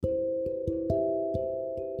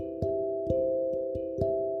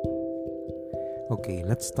Okay,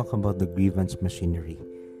 let's talk about the grievance machinery.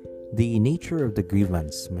 The nature of the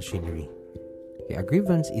grievance machinery. Okay, a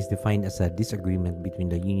grievance is defined as a disagreement between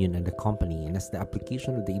the union and the company and as the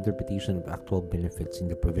application of the interpretation of actual benefits in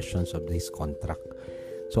the provisions of this contract.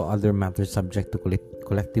 So other matters subject to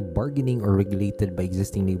collective bargaining or regulated by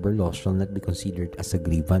existing labor laws shall not be considered as a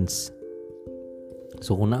grievance.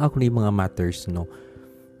 So kung naa ko na yung mga matters,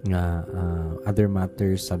 other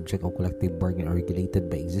matters subject of collective bargaining or regulated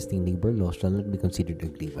by existing labor laws shall not be considered a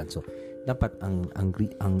grievance. So dapat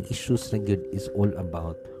ang issues na good is all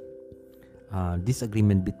about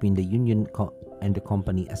disagreement between the union and the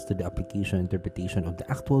company as to the application and interpretation of the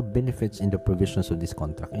actual benefits in the provisions of this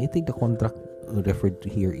contract. And I think the contract referred to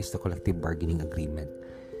here is the collective bargaining agreement.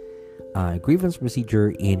 Grievance procedure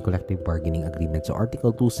in collective bargaining agreement. So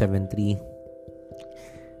Article 273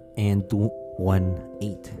 and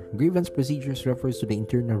 218. Grievance procedures refers to the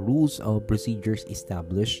internal rules of procedures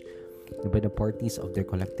established by the parties of their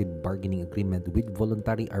collective bargaining agreement with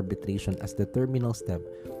voluntary arbitration as the terminal step,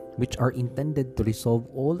 which are intended to resolve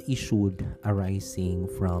all issues arising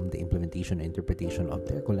from the implementation and interpretation of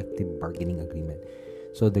their collective bargaining agreement.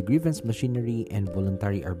 So the grievance machinery and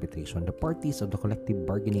voluntary arbitration. The parties of the collective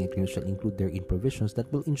bargaining agreement shall include therein provisions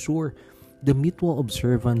that will ensure the mutual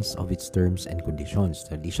observance of its terms and conditions.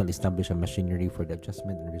 So they shall establish a machinery for the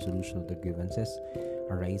adjustment and resolution of the grievances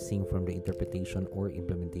arising from the interpretation or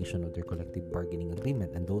implementation of their collective bargaining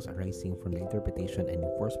agreement and those arising from the interpretation and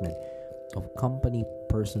enforcement of company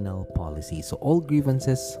personnel policy. So all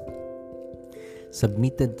grievances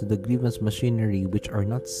submitted to the grievance machinery which are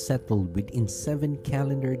not settled within 7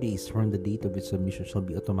 calendar days from the date of its submission shall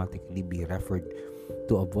be automatically be referred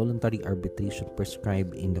to a voluntary arbitration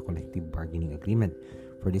prescribed in the collective bargaining agreement.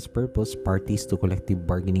 For this purpose, parties to collective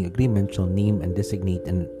bargaining agreement shall name and designate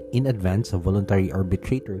in advance a voluntary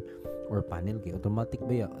arbitrator or panel. Kaya automatic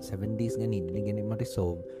ba 7 days gani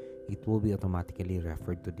ma-resolve, it will be automatically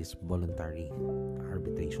referred to this voluntary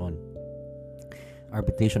arbitration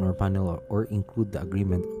or panel or include the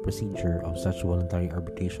agreement or procedure of such voluntary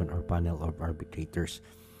arbitration or panel of arbitrators.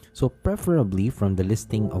 So preferably from the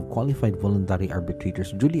listing of qualified voluntary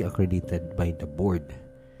arbitrators duly accredited by the board.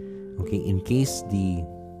 Okay, in case the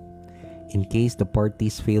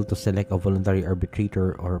parties fail to select a voluntary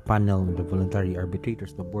arbitrator or panel of the voluntary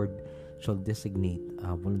arbitrators, the board shall designate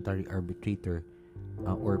a voluntary arbitrator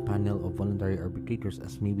or panel of voluntary arbitrators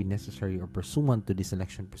as may be necessary or pursuant to the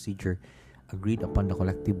selection procedure agreed upon the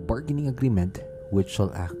collective bargaining agreement, which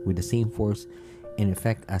shall act with the same force in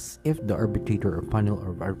effect as if the arbitrator or panel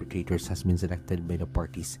of arbitrators has been selected by the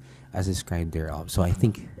parties as described thereof. So I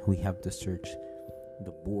think we have to search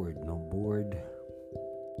the board. Board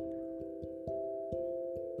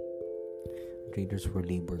arbitrators for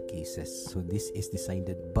labor cases. So this is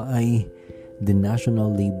decided by the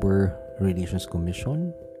National Labor Relations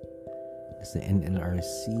Commission. It's the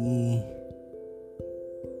NLRC.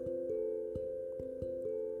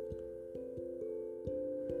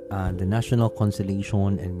 The National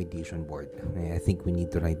Conciliation and Mediation Board. I think we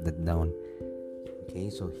need to write that down. Okay,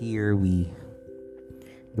 so here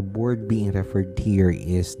the board being referred here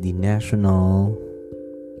is the National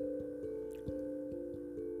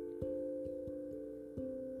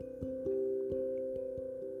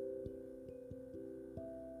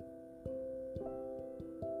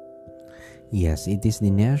Yes, it is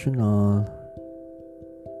the National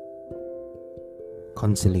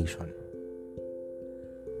Conciliation.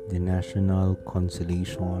 The National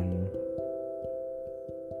Conciliation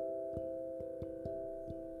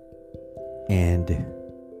and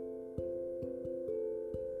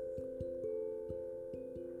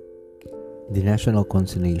the National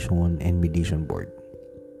Conciliation and Mediation Board.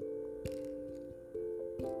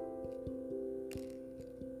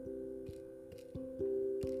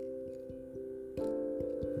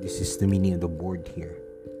 This is the meaning of the board here.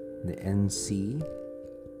 The NCMB.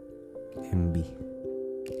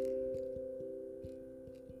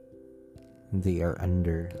 They are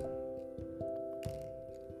under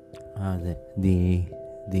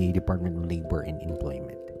the Department of Labor and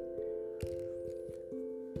Employment.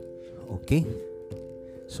 Okay,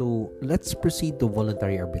 so let's proceed to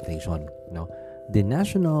voluntary arbitration. Now, the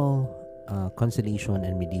National Conciliation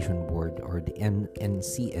and Mediation Board, or the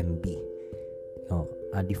NCMB,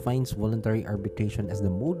 defines voluntary arbitration as the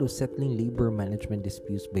mode of settling labor management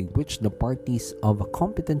disputes by which the parties of a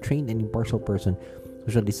competent, trained, and impartial person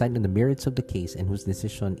who shall decide on the merits of the case and whose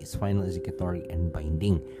decision is final, executory, and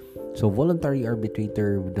binding. So, the voluntary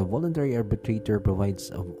arbitrator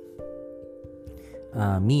provides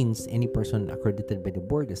means any person accredited by the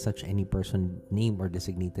board, as such any person named or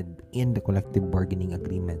designated in the collective bargaining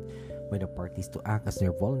agreement by the parties to act as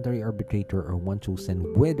their voluntary arbitrator, or one chosen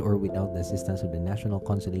with or without the assistance of the National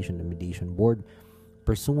Conciliation and Mediation Board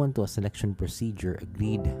pursuant to a selection procedure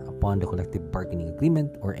agreed upon the collective bargaining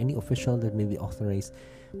agreement, or any official that may be authorized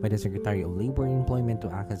by the Secretary of Labor and Employment to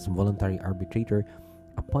act as voluntary arbitrator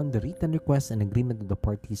upon the written request and agreement of the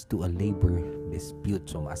parties to a labor dispute.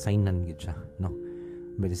 So, ma-assignan yun siya, no?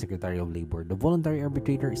 By the Secretary of Labor. The voluntary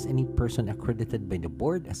arbitrator is any person accredited by the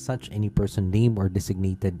board, as such any person named or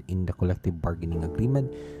designated in the collective bargaining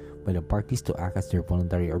agreement by the parties to act as their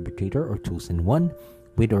voluntary arbitrator or chosen one,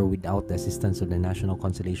 with or without the assistance of the National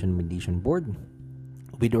Conciliation and Mediation Board,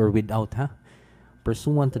 with or without,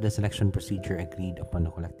 pursuant to the selection procedure agreed upon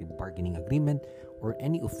the collective bargaining agreement, or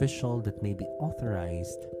any official that may be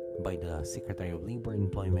authorized by the Secretary of Labor and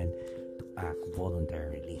Employment to act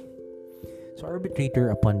voluntarily. So,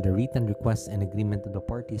 arbitrator upon the written request and agreement of the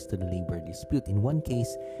parties to the labor dispute. In one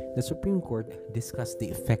case, the Supreme Court discussed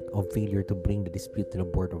the effect of failure to bring the dispute to the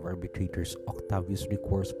Board of Arbitrators. Octavius'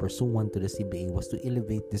 recourse pursuant to the CBA was to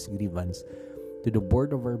elevate this grievance to the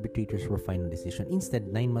Board of Arbitrators for final decision.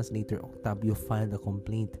 Instead, 9 months later, Octavio filed a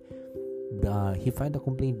complaint. He filed a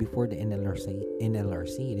complaint before the NLRC.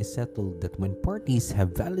 It is settled that when parties have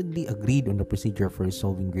validly agreed on the procedure for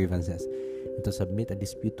resolving grievances and to submit a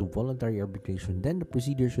dispute to voluntary arbitration, then the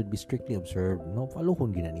procedure should be strictly observed. No, follow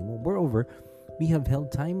kung ginani mo. Moreover, we have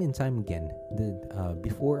held time and time again that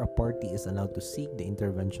before a party is allowed to seek the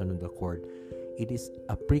intervention of the court, it is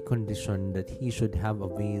a precondition that he should have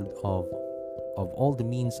availed of all the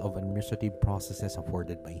means of administrative processes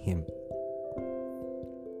afforded by him.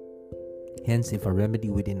 Hence, if a remedy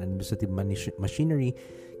within administrative machinery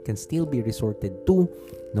can still be resorted to,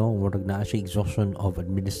 murag na siya exhaustion of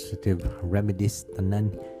administrative remedies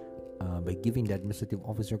tanan, by giving the administrative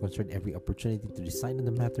officer concerned every opportunity to decide on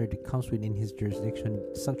the matter that comes within his jurisdiction,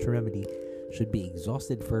 such a remedy should be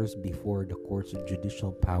exhausted first before the court's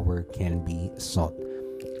judicial power can be sought.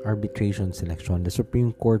 Arbitration selection. The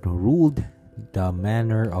Supreme Court ruled the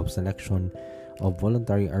manner of selection of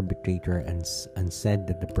voluntary arbitrator and said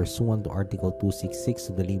that the pursuant to Article 266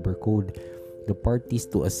 of the Labor Code, the parties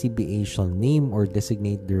to a CBA shall name or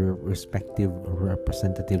designate their respective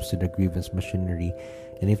representatives to the grievance machinery,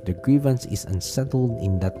 and if the grievance is unsettled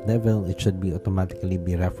in that level, it should be automatically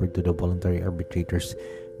be referred to the voluntary arbitrators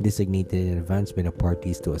designated in advance by the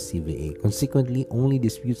parties to a CBA. Consequently, only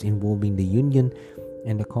disputes involving the union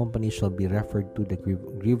and the company shall be referred to the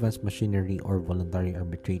grievance machinery or voluntary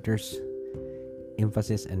arbitrators.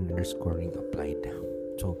 Emphasis and underscoring applied.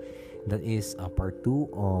 So that is part 2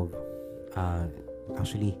 of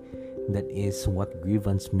that is what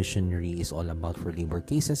grievance machinery is all about for labor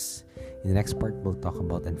cases. In the next part, we'll talk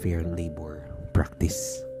about unfair labor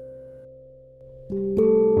practice.